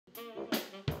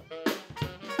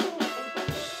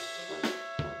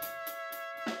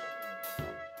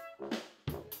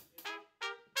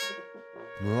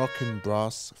Marockin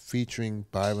Brass featuring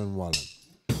Byron Wallen.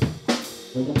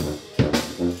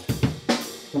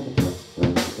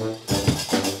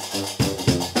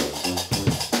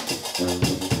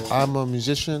 I'm a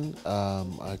musician.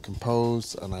 I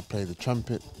compose and I play the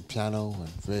trumpet, the piano and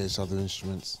various other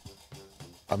instruments.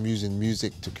 I'm using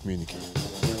music to communicate.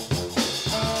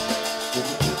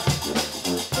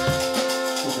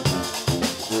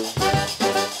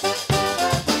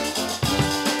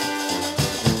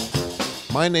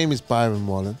 My name is Byron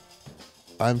Wallen.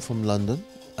 I'm from London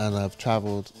and I've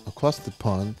travelled across the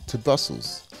pond to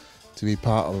Brussels to be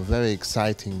part of a very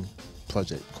exciting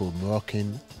project called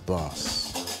Marockin Brass.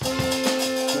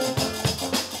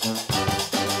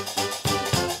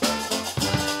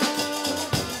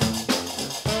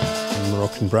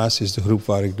 Marockin Brass is de groep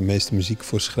waar ik de meeste muziek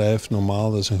voor schrijf.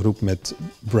 Normaal, dat is een groep met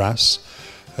brass,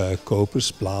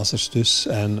 kopers, blazers dus.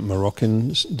 En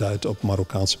Marockin duidt op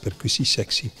Marokkaanse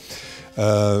percussiesectie.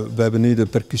 We hebben nu de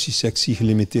percussiesectie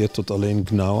gelimiteerd tot alleen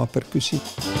gnawa-percussie.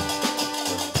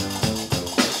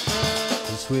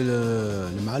 Je suis le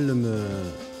معلم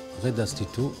Rida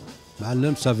Stitou.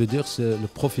 معلم, ça veut dire c'est le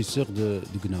professeur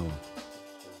du gnawa.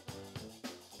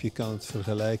 Je kan het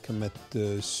vergelijken met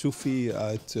de Sufi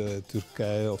uit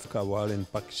Turkije of Qawwal in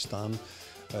Pakistan.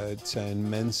 Het zijn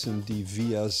mensen die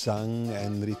via zang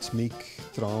en ritmiek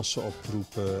trance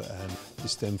oproepen en de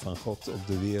stem van God op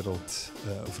de wereld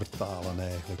vertalen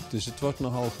eigenlijk. Dus het wordt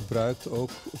nogal gebruikt ook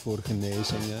voor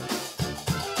genezingen.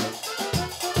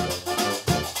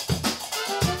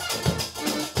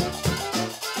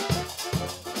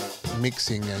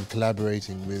 Mixing and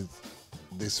collaborating with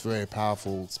this very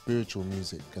powerful spiritual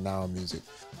music and our music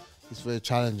is very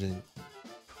challenging.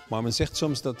 Maar men zegt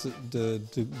soms dat de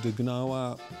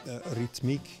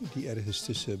gnawa-ritmiek die ergens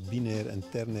tussen binair en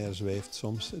ternair zweeft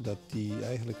soms, dat die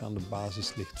eigenlijk aan de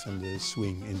basis ligt van de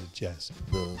swing in de jazz.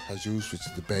 The hajouj, which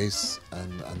is the bass,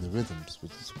 and the rhythms,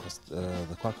 which is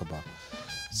the krakeb.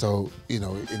 So, you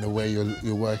know, in a way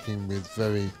you're working with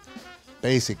very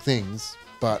basic things,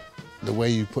 but the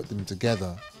way you put them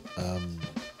together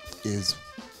is,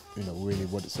 you know, really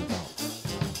what it's about.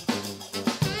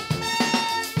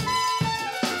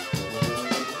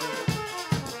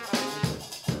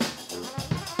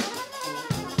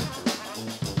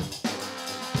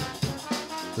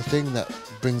 The thing that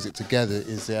brings it together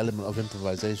is the element of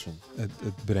improvisation.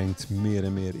 Het brengt meer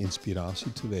en meer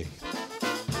inspiratie teweeg.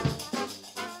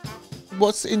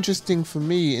 What's interesting for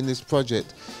me in this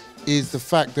project is the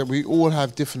fact that we all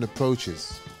have different approaches.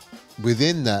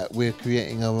 Within that, we're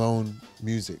creating our own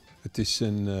music. Het is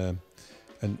een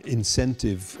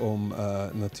incentive om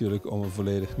natuurlijk om een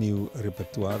volledig nieuw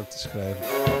repertoire te schrijven.